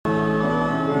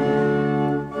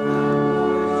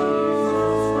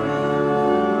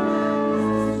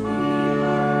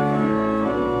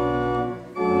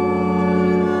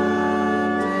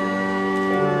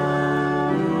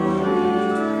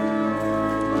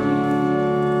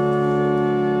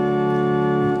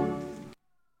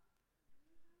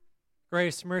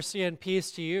Grace, mercy, and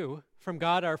peace to you from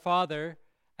God our Father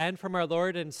and from our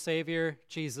Lord and Savior,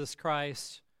 Jesus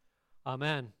Christ.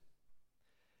 Amen.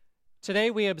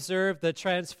 Today we observe the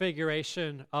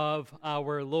transfiguration of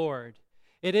our Lord.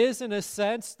 It is, in a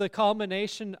sense, the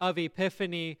culmination of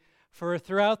Epiphany, for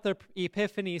throughout the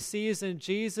Epiphany season,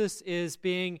 Jesus is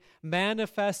being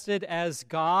manifested as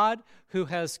God who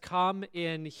has come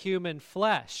in human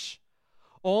flesh.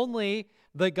 Only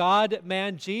the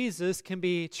God-man Jesus can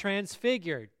be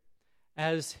transfigured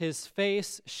as his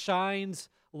face shines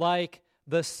like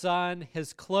the sun,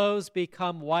 his clothes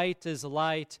become white as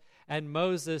light, and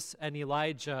Moses and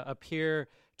Elijah appear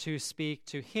to speak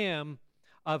to him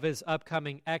of his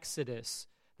upcoming exodus,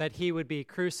 that he would be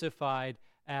crucified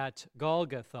at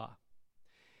Golgotha.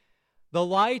 The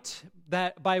light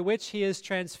that by which he is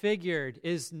transfigured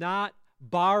is not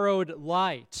borrowed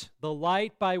light. The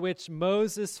light by which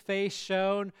Moses' face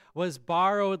shone was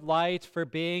borrowed light for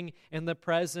being in the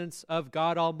presence of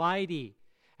God Almighty.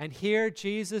 And here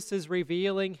Jesus is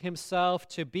revealing himself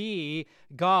to be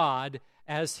God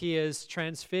as he is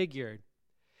transfigured.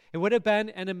 It would have been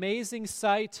an amazing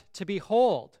sight to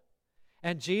behold.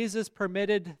 And Jesus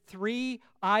permitted 3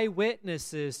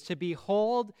 eyewitnesses to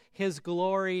behold his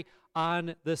glory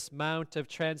on this Mount of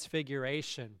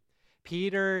Transfiguration.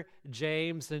 Peter,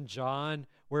 James, and John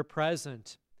were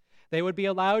present. They would be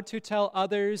allowed to tell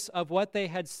others of what they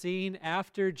had seen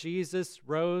after Jesus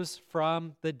rose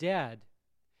from the dead.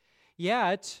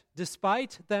 Yet,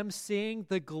 despite them seeing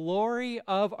the glory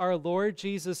of our Lord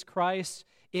Jesus Christ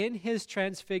in his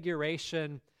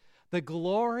transfiguration, the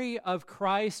glory of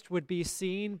Christ would be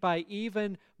seen by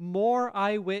even more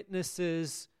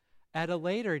eyewitnesses at a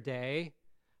later day,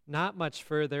 not much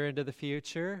further into the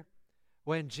future,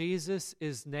 when Jesus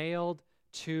is nailed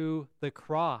to the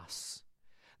cross.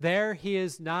 There he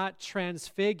is not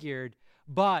transfigured,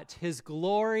 but his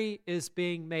glory is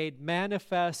being made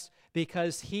manifest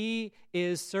because he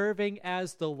is serving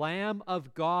as the Lamb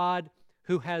of God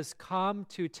who has come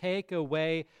to take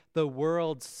away the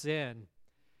world's sin.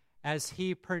 As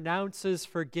he pronounces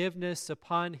forgiveness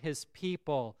upon his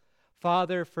people,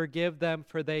 Father, forgive them,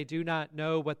 for they do not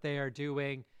know what they are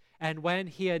doing. And when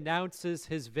he announces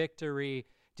his victory,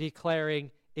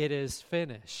 declaring, it is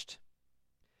finished.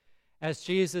 As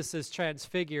Jesus is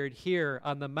transfigured here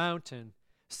on the mountain,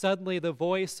 suddenly the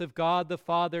voice of God the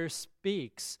Father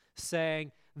speaks,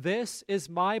 saying, "This is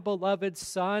my beloved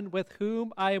Son, with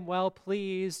whom I am well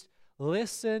pleased.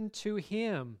 Listen to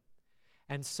him."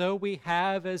 And so we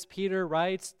have, as Peter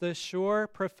writes, the sure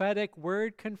prophetic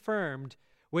word confirmed,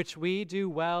 which we do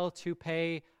well to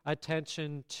pay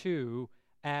attention to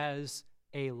as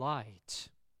a light.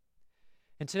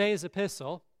 In today's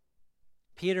epistle,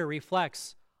 Peter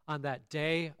reflects on that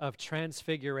day of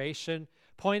transfiguration,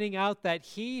 pointing out that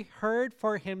he heard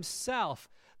for himself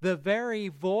the very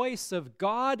voice of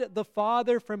God the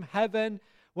Father from heaven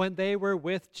when they were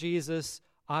with Jesus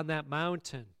on that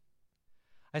mountain.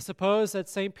 I suppose that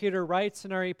St. Peter writes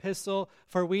in our epistle,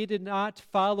 "For we did not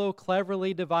follow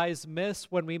cleverly devised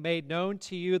myths when we made known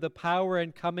to you the power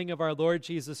and coming of our Lord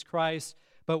Jesus Christ,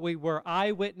 but we were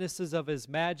eyewitnesses of his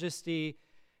majesty,"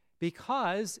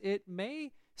 because it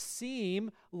may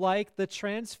seem like the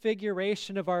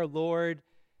transfiguration of our Lord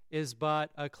is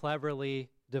but a cleverly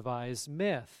devised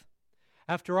myth.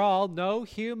 After all, no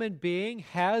human being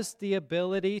has the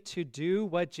ability to do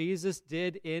what Jesus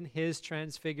did in his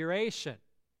transfiguration.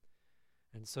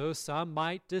 And so some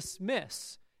might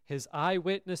dismiss his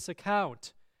eyewitness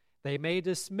account. They may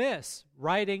dismiss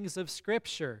writings of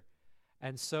Scripture.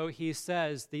 And so he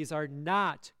says, these are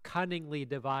not cunningly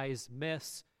devised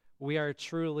myths. We are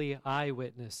truly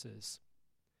eyewitnesses.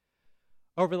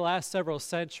 Over the last several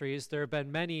centuries, there have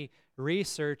been many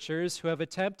researchers who have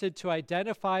attempted to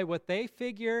identify what they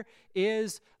figure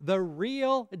is the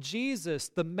real Jesus,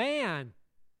 the man.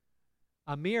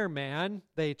 A mere man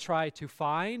they try to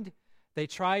find. They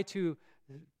try to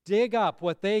dig up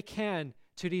what they can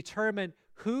to determine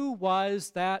who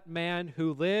was that man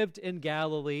who lived in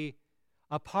Galilee,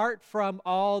 apart from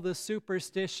all the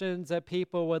superstitions that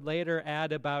people would later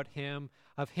add about him,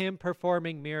 of him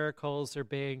performing miracles or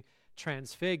being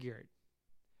transfigured.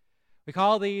 We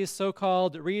call these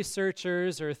so-called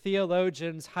researchers or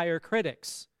theologians higher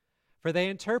critics, for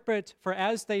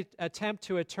as they attempt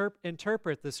to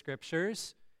interpret the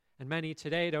Scriptures, and many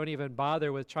today don't even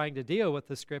bother with trying to deal with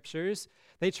the Scriptures,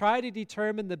 they try to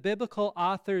determine the biblical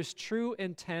author's true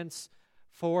intents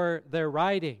for their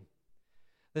writing.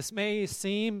 This may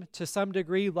seem to some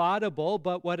degree laudable,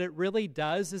 but what it really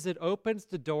does is it opens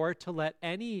the door to let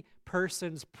any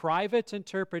person's private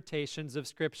interpretations of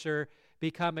Scripture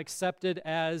become accepted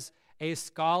as a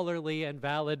scholarly and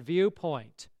valid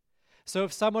viewpoint. So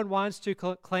if someone wants to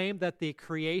claim that the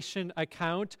creation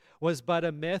account was but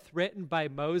a myth written by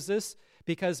Moses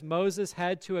because Moses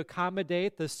had to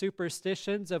accommodate the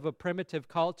superstitions of a primitive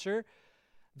culture,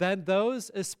 then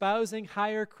those espousing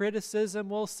higher criticism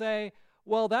will say,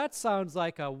 well, that sounds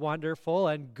like a wonderful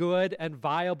and good and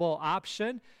viable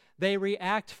option. They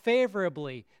react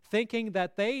favorably, thinking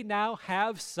that they now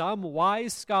have some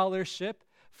wise scholarship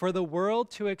for the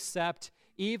world to accept,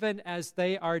 even as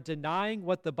they are denying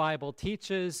what the Bible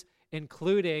teaches,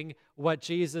 including what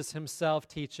Jesus himself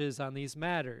teaches on these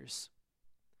matters.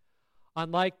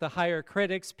 Unlike the higher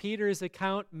critics, Peter's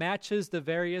account matches the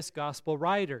various gospel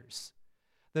writers.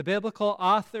 The biblical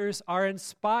authors are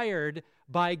inspired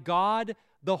by God,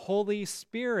 the Holy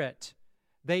Spirit.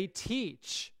 They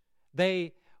teach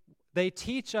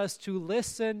us to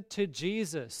listen to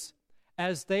Jesus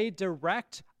as they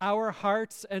direct our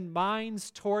hearts and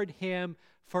minds toward him,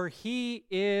 for he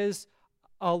is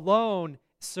alone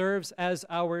serves as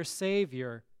our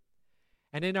Savior.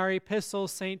 And in our epistle,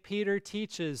 St. Peter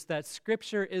teaches that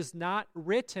Scripture is not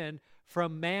written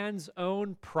from man's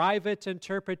own private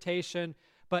interpretation,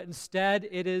 but instead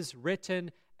it is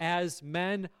written as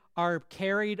men are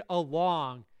carried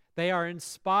along. They are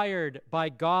inspired by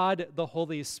God, the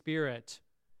Holy Spirit.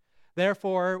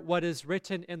 Therefore, what is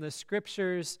written in the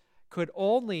Scriptures could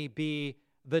only be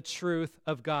the truth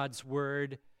of God's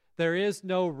Word. There is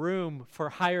no room for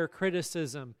higher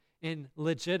criticism in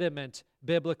legitimate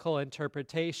biblical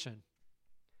interpretation.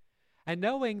 And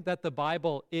knowing that the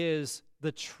Bible is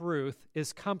the truth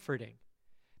is comforting,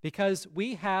 because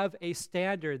we have a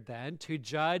standard then to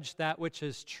judge that which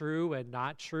is true and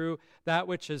not true, that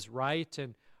which is right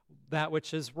and that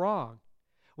which is wrong.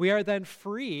 We are then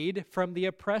freed from the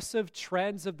oppressive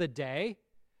trends of the day.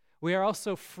 We are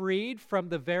also freed from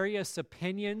the various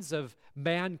opinions of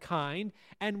mankind,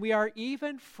 and we are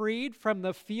even freed from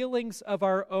the feelings of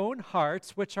our own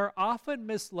hearts, which are often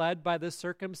misled by the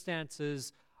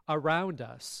circumstances around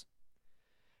us.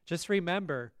 Just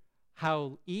remember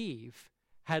how Eve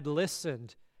had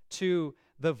listened to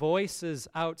the voices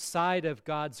outside of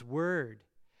God's word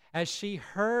as she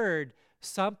heard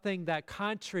something that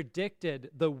contradicted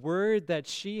the word that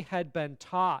she had been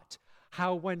taught.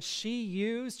 How when she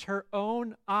used her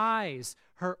own eyes,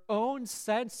 her own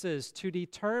senses to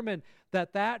determine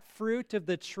that that fruit of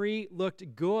the tree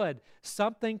looked good,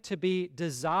 something to be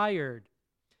desired.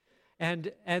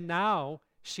 And now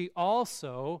she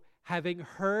also, having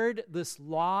heard this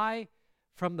lie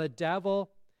from the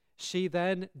devil, she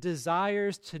then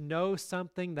desires to know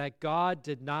something that God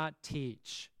did not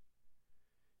teach.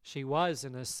 She was,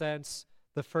 in a sense,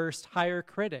 the first higher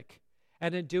critic.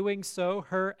 And in doing so,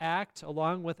 her act,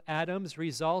 along with Adam's,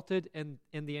 resulted in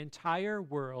the entire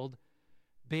world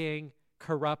being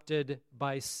corrupted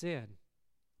by sin.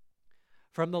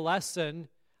 From the lesson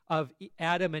of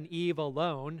Adam and Eve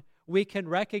alone, we can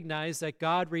recognize that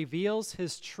God reveals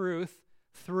his truth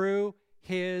through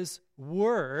his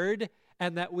word,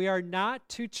 and that we are not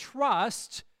to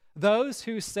trust those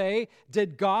who say,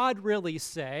 did God really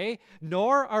say?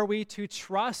 Nor are we to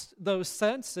trust those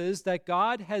senses that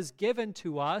God has given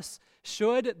to us,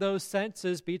 should those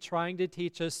senses be trying to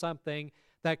teach us something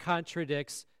that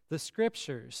contradicts the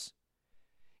Scriptures.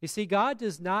 You see, God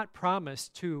does not promise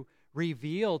to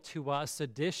reveal to us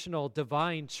additional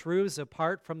divine truths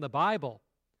apart from the Bible.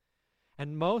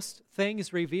 And most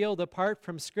things revealed apart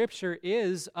from Scripture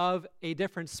is of a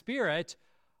different spirit,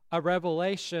 a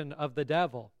revelation of the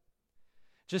devil.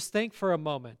 Just think for a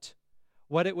moment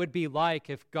what it would be like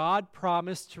if God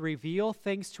promised to reveal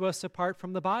things to us apart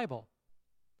from the Bible.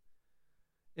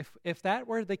 If that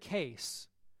were the case,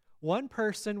 one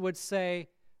person would say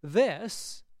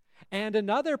this, and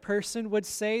another person would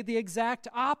say the exact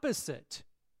opposite.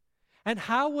 And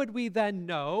how would we then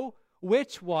know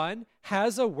which one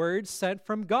has a word sent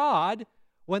from God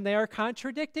when they are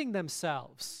contradicting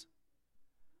themselves?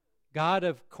 God,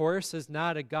 of course, is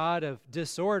not a God of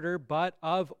disorder, but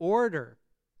of order.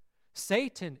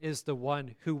 Satan is the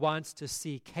one who wants to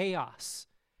see chaos.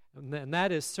 And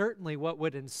that is certainly what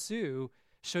would ensue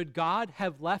should God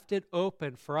have left it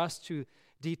open for us to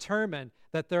determine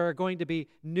that there are going to be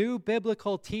new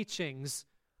biblical teachings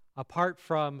apart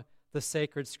from the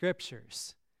sacred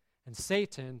Scriptures. And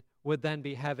Satan would then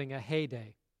be having a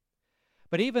heyday.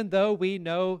 But even though we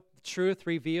know truth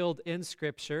revealed in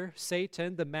Scripture,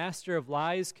 Satan, the master of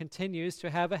lies, continues to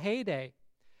have a heyday.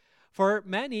 For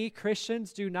many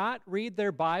Christians do not read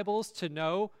their Bibles to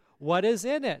know what is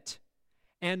in it,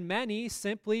 and many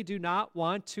simply do not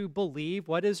want to believe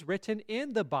what is written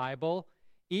in the Bible,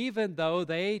 even though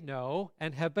they know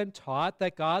and have been taught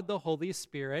that God the Holy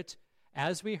Spirit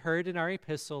as we heard in our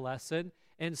epistle lesson,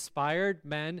 inspired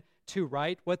men to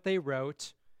write what they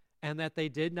wrote, and that they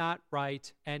did not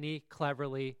write any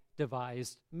cleverly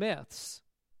devised myths.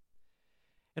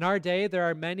 In our day, there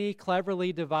are many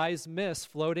cleverly devised myths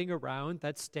floating around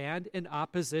that stand in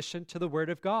opposition to the Word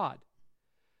of God.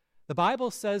 The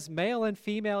Bible says male and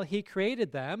female, He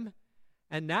created them,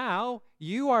 and now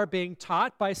you are being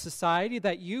taught by society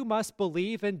that you must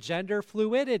believe in gender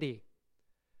fluidity.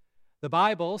 The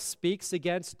Bible speaks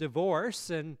against divorce,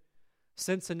 and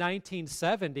since the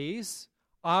 1970s,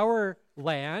 our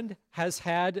land has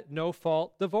had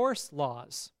no-fault divorce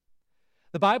laws.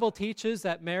 The Bible teaches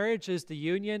that marriage is the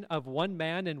union of one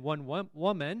man and one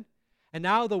woman, and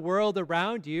now the world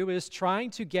around you is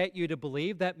trying to get you to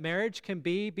believe that marriage can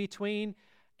be between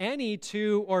any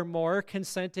two or more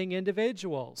consenting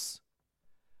individuals.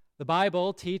 The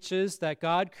Bible teaches that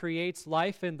God creates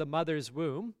life in the mother's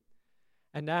womb,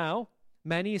 and now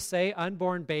many say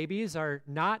unborn babies are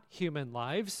not human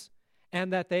lives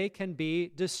and that they can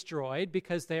be destroyed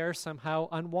because they are somehow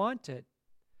unwanted.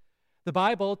 The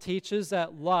Bible teaches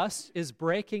that lust is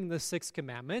breaking the sixth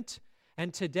commandment,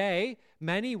 and today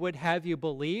many would have you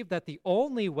believe that the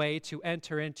only way to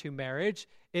enter into marriage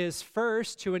is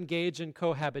first to engage in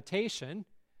cohabitation,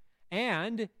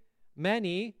 and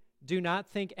many do not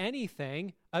think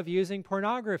anything of using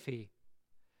pornography.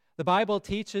 The Bible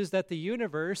teaches that the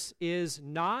universe is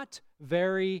not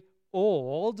very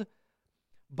old,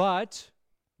 but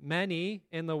many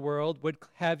in the world would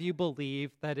have you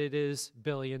believe that it is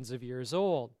billions of years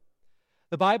old.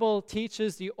 The Bible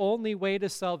teaches the only way to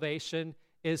salvation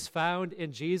is found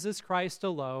in Jesus Christ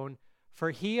alone, for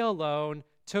He alone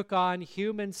took on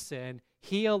human sin.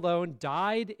 He alone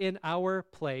died in our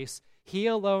place. He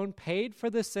alone paid for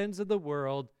the sins of the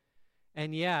world,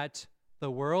 and yet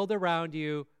the world around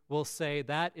you will say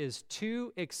that is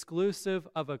too exclusive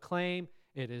of a claim,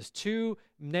 it is too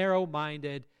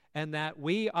narrow-minded, and that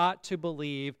we ought to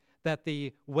believe that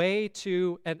the way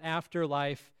to an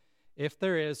afterlife, if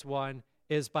there is one,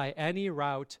 is by any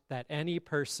route that any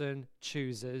person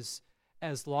chooses,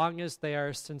 as long as they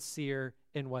are sincere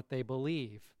in what they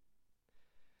believe.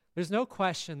 There's no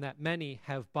question that many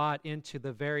have bought into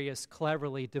the various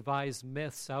cleverly devised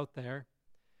myths out there.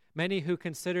 Many who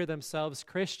consider themselves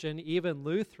Christian, even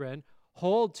Lutheran,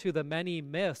 hold to the many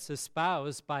myths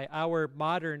espoused by our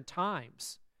modern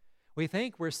times. We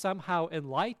think we're somehow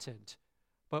enlightened,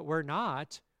 but we're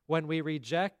not when we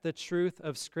reject the truth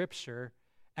of Scripture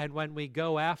and when we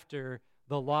go after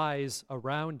the lies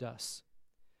around us.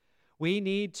 We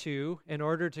need to, in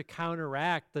order to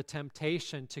counteract the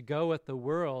temptation to go with the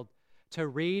world, to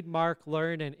read, mark,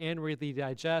 learn, and inwardly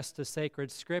digest the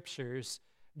sacred Scriptures,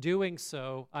 doing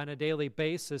so on a daily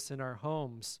basis in our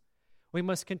homes. We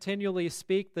must continually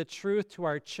speak the truth to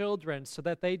our children so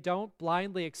that they don't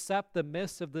blindly accept the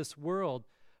myths of this world,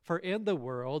 for in the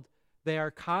world they are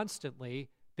constantly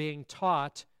being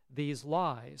taught these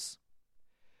lies.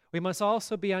 We must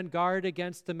also be on guard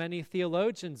against the many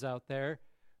theologians out there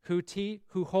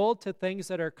who hold to things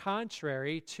that are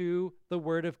contrary to the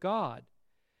Word of God.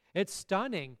 It's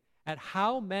stunning at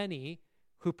how many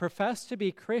who profess to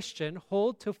be Christian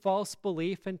hold to false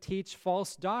belief and teach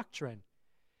false doctrine.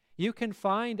 You can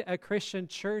find a Christian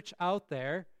church out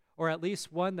there, or at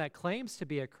least one that claims to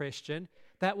be a Christian,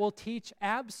 that will teach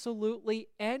absolutely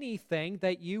anything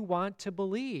that you want to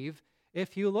believe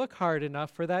if you look hard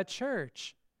enough for that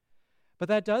church. But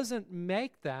that doesn't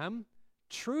make them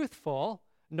truthful,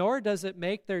 nor does it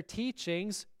make their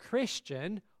teachings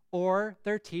Christian or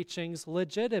their teachings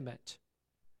legitimate.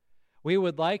 We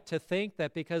would like to think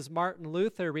that because Martin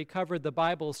Luther recovered the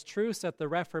Bible's truths at the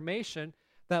Reformation,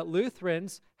 that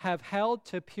Lutherans have held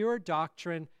to pure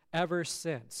doctrine ever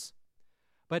since.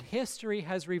 But history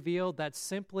has revealed that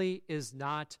simply is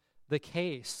not the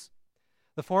case.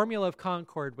 The Formula of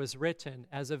Concord was written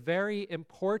as a very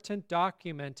important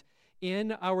document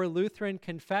in our Lutheran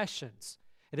confessions.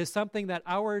 It is something that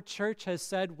our church has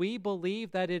said we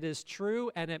believe that it is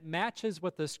true and it matches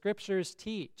what the Scriptures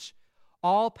teach.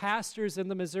 All pastors in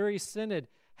the Missouri Synod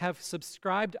have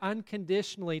subscribed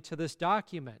unconditionally to this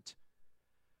document.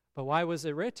 But why was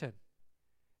it written?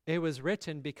 It was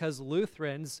written because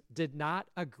Lutherans did not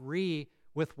agree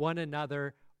with one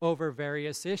another over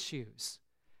various issues.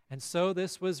 And so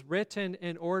this was written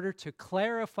in order to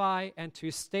clarify and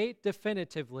to state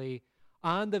definitively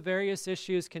on the various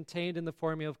issues contained in the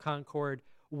Formula of Concord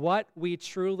what we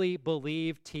truly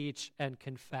believe, teach, and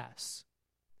confess.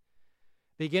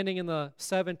 Beginning in the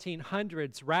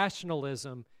 1700s,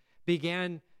 rationalism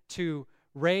began to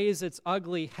raise its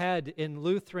ugly head in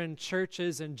Lutheran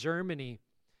churches in Germany,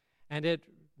 and it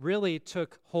really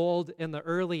took hold in the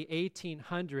early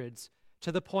 1800s,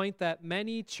 to the point that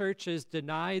many churches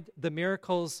denied the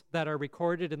miracles that are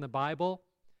recorded in the Bible.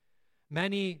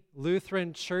 Many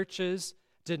Lutheran churches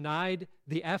denied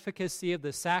the efficacy of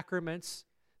the sacraments,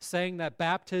 saying that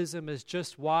baptism is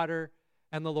just water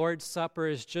and the Lord's Supper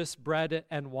is just bread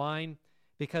and wine,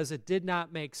 because it did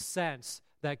not make sense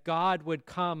that God would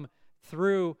come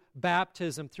through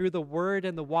baptism, through the word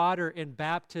and the water in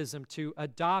baptism, to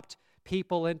adopt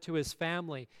people into his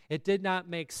family. It did not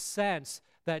make sense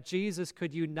that Jesus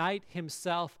could unite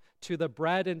himself to the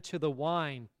bread and to the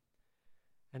wine.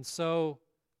 And so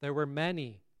there were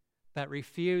many that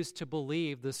refused to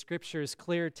believe the Scripture's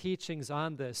clear teachings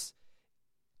on this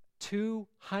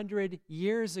 200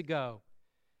 years ago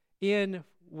in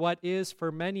what is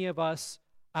for many of us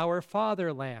our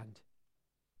fatherland.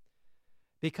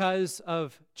 Because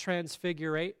of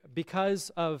transfiguration, because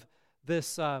of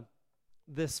this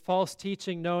false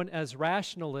teaching known as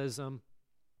rationalism,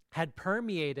 had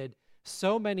permeated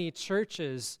so many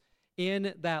churches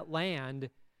in that land,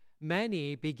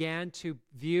 many began to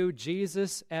view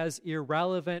Jesus as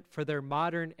irrelevant for their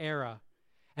modern era.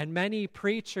 And many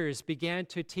preachers began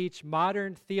to teach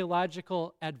modern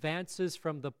theological advances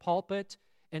from the pulpit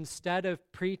instead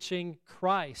of preaching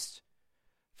Christ.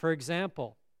 For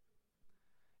example,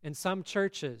 in some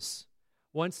churches,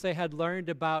 once they had learned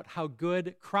about how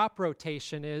good crop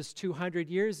rotation is 200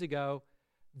 years ago,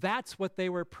 that's what they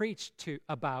were preached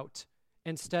about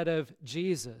instead of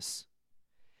Jesus.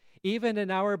 Even in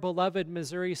our beloved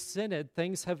Missouri Synod,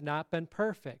 things have not been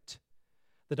perfect.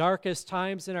 The darkest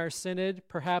times in our synod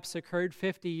perhaps occurred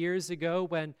 50 years ago,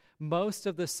 when most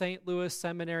of the St. Louis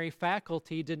Seminary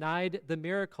faculty denied the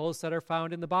miracles that are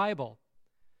found in the Bible.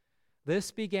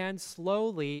 This began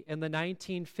slowly in the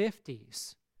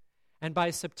 1950s. And by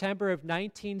September of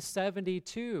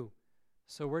 1972,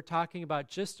 so we're talking about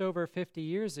just over 50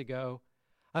 years ago,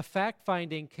 a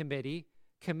fact-finding committee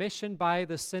commissioned by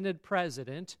the synod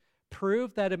president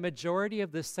proved that a majority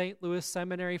of the St. Louis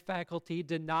Seminary faculty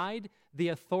denied the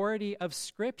authority of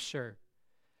Scripture.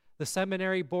 The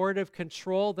Seminary Board of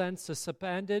Control then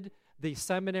suspended the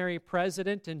seminary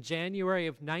president in January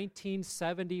of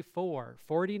 1974,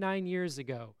 49 years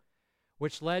ago,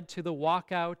 which led to the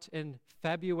walkout in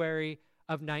February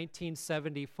of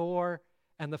 1974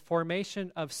 and the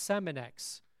formation of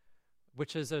Seminex,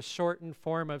 which is a shortened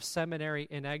form of Seminary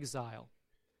in Exile.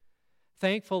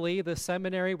 Thankfully, the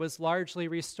seminary was largely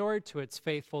restored to its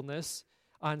faithfulness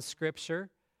on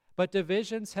Scripture, but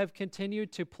divisions have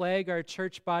continued to plague our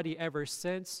church body ever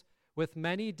since, with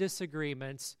many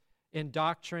disagreements in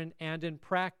doctrine and in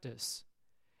practice.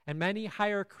 And many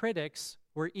higher critics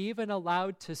were even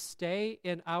allowed to stay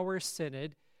in our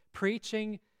synod,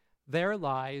 preaching their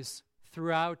lies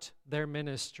throughout their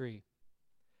ministry.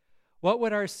 What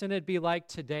would our synod be like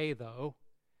today, though,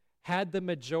 had the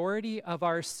majority of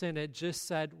our synod just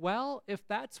said, well, if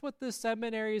that's what the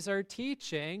seminaries are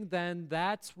teaching, then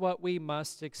that's what we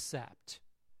must accept?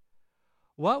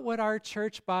 What would our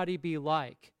church body be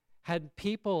like had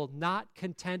people not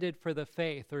contended for the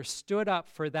faith or stood up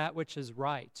for that which is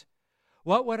right?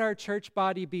 What would our church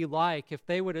body be like if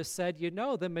they would have said, you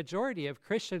know, the majority of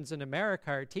Christians in America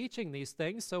are teaching these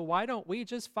things, so why don't we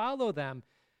just follow them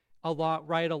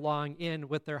right along in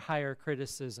with their higher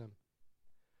criticism?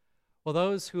 Well,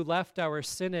 those who left our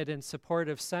synod in support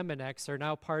of Seminex are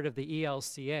now part of the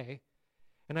ELCA,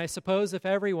 and I suppose if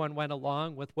everyone went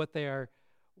along with what they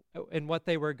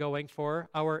were going for,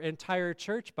 our entire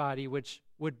church body, which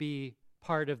would be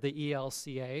part of the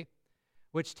ELCA,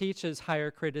 which teaches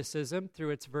higher criticism through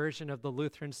its version of the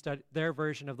Lutheran their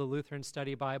version of the Lutheran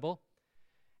Study Bible,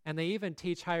 and they even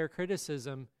teach higher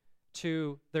criticism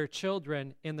to their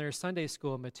children in their Sunday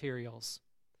school materials.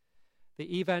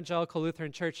 The Evangelical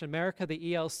Lutheran Church in America,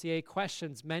 the ELCA,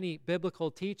 questions many biblical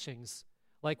teachings,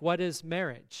 like what is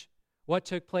marriage? What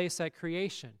took place at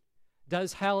creation?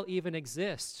 Does hell even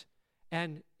exist?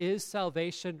 And is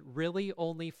salvation really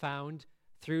only found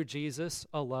through Jesus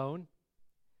alone?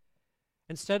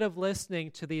 Instead of listening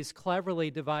to these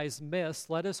cleverly devised myths,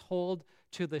 let us hold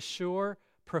to the sure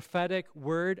prophetic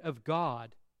word of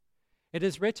God. It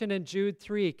is written in Jude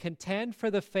 3, "Contend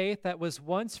for the faith that was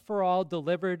once for all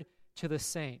delivered to the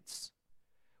saints."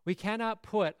 We cannot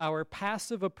put our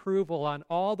passive approval on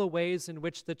all the ways in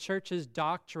which the church's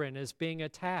doctrine is being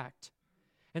attacked.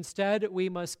 Instead, we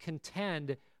must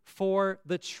contend for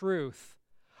the truth.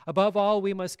 Above all,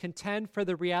 we must contend for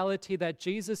the reality that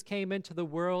Jesus came into the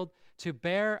world to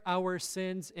bear our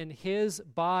sins in his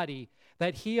body,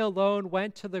 that he alone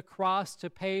went to the cross to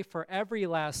pay for every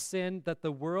last sin that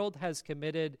the world has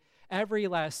committed, every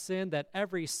last sin that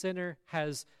every sinner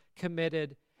has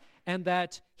committed, and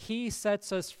that he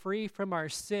sets us free from our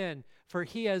sin, for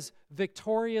he has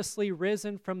victoriously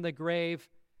risen from the grave,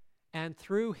 and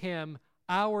through him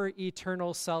our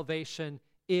eternal salvation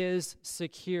is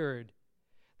secured.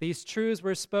 These truths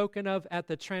were spoken of at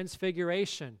the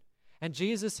Transfiguration, and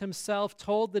Jesus himself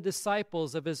told the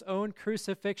disciples of his own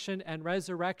crucifixion and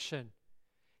resurrection.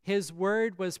 His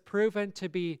word was proven to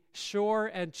be sure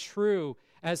and true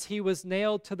as he was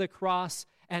nailed to the cross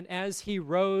and as he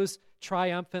rose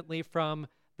triumphantly from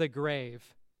the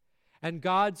grave. And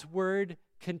God's word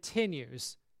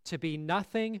continues to be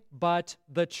nothing but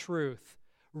the truth,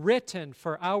 written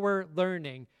for our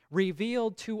learning,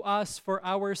 revealed to us for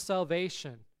our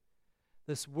salvation.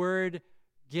 This word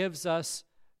gives us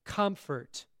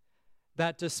comfort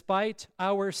that despite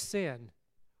our sin,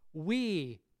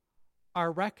 we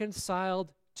are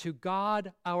reconciled to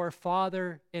God our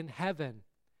Father in heaven,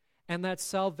 and that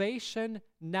salvation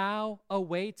now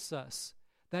awaits us,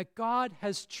 that God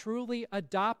has truly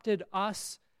adopted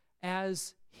us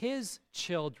as his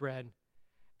children,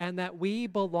 and that we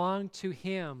belong to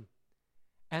him,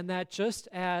 and that just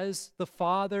as the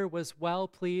Father was well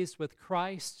pleased with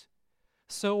Christ,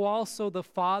 so also the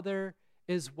Father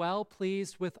is well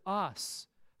pleased with us,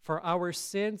 for our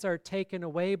sins are taken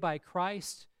away by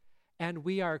Christ, and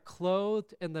we are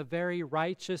clothed in the very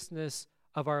righteousness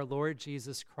of our Lord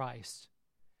Jesus Christ.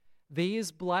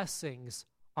 These blessings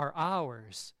are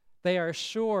ours. They are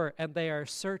sure and they are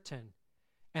certain,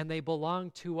 and they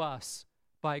belong to us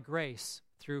by grace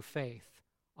through faith.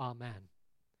 Amen.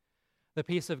 The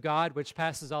peace of God, which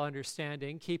passes all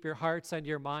understanding, keep your hearts and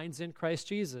your minds in Christ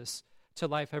Jesus to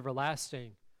life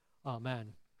everlasting.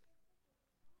 Amen.